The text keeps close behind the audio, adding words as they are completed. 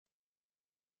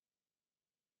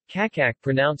Çäkçäk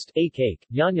pronounced Akak,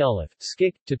 Yanyalif,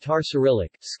 Skik, Tatar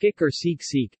Cyrillic, Skik or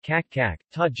Sikh, Çäkçäk,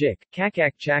 Tajik,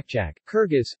 Çäkçäk Çäkçäk,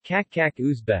 Kyrgyz, Çäkçäk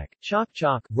Uzbek,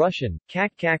 Çäkçäk Russian,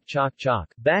 Çäkçäk Çäkçäk,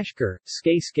 Bashkir,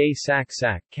 Skay Sak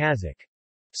Sak, Kazakh.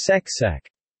 Çäkçäk.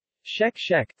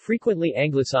 Çäkçäk, frequently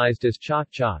anglicized as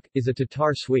Çäkçäk, is a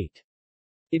Tatar sweet.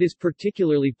 It is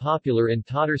particularly popular in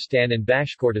Tatarstan and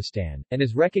Bashkortostan, and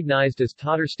is recognized as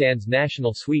Tatarstan's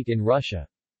national sweet in Russia.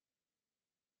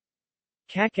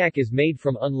 Çäkçäk is made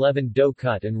from unleavened dough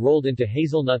cut and rolled into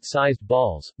hazelnut-sized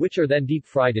balls, which are then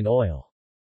deep-fried in oil.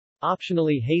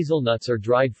 Optionally, hazelnuts or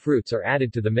dried fruits are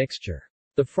added to the mixture.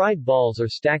 The fried balls are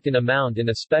stacked in a mound in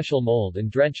a special mold and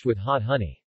drenched with hot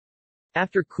honey.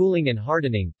 After cooling and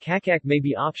hardening, çäkçäk may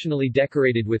be optionally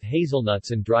decorated with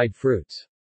hazelnuts and dried fruits.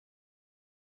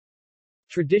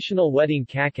 Traditional wedding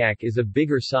çäkçäk is of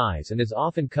bigger size and is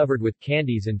often covered with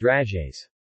candies and dragées.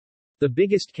 The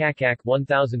biggest çäkçäk,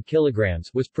 1,000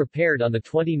 kilograms, was prepared on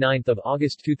 29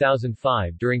 August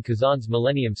 2005 during Kazan's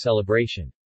Millennium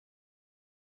Celebration.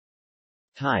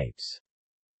 Types.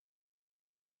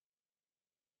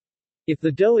 If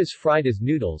the dough is fried as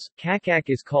noodles, çäkçäk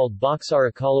is called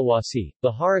baksara kalawasi,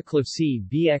 bahara klavsi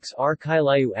bx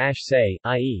arkailayu ash say,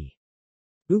 i.e.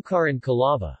 Bukharan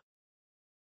kalava.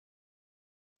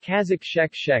 Kazakh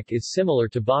Çäkçäk is similar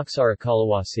to baksara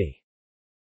kalawasi.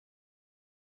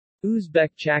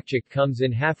 Uzbek Çäkçäk comes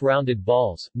in half-rounded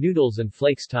balls, noodles and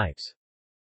flakes types.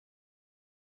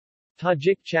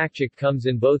 Tajik Çäkçäk comes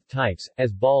in both types,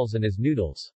 as balls and as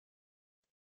noodles.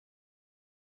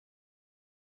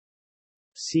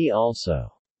 See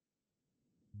also: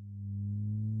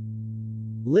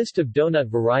 List of donut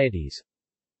varieties,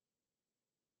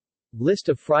 List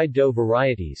of fried dough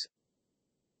varieties,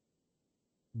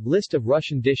 List of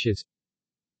Russian dishes,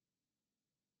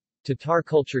 Tatar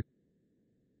culture,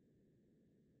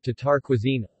 Tatar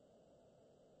cuisine,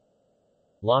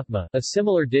 Lakma, a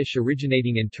similar dish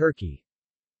originating in Turkey,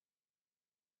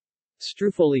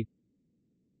 Strufoli,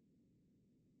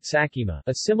 Sakima,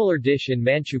 a similar dish in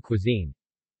Manchu cuisine,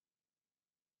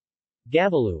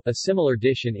 Gavalu, a similar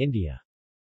dish in India.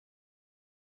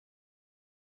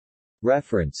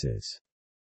 References.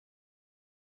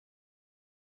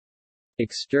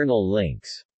 External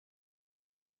links.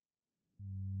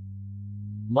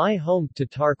 My Home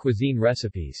Tatar Cuisine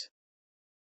Recipes.